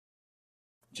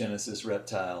Genesis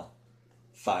reptile,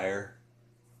 Fire.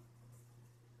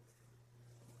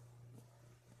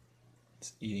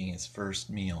 It's eating its first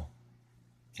meal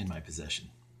in my possession.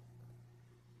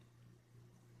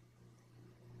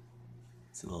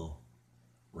 It's a little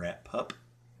rat pup.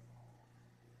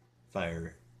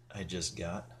 Fire I just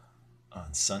got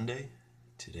on Sunday.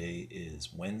 Today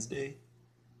is Wednesday.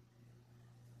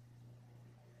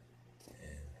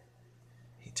 And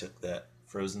he took that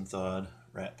frozen thawed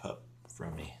rat pup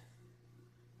from me.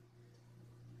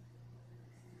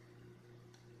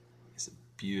 He's a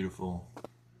beautiful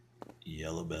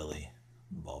yellow belly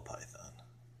ball python.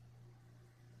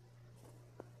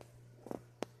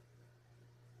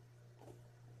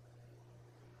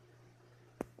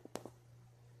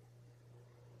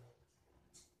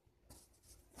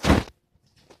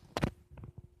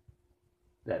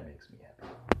 That makes me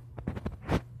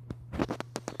happy.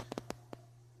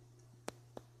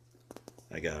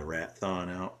 I got a rat thawing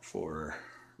out for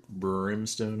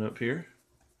Brimstone up here.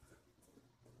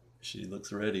 She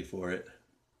looks ready for it.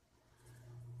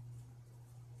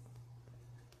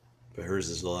 But hers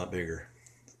is a lot bigger.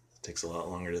 It takes a lot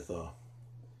longer to thaw.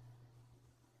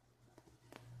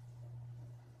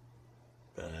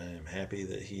 But I am happy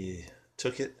that he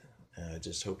took it. I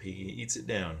just hope he eats it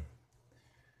down.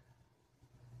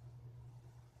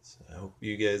 So I hope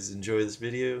you guys enjoy this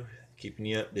video, keeping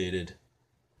you updated.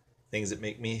 Things that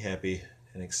make me happy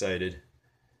and excited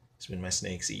is when my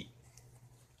snakes eat.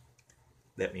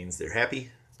 That means they're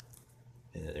happy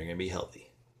and that they're going to be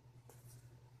healthy.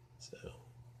 So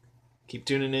keep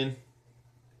tuning in.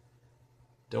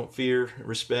 Don't fear,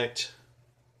 respect.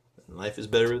 Life is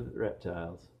better with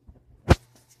reptiles.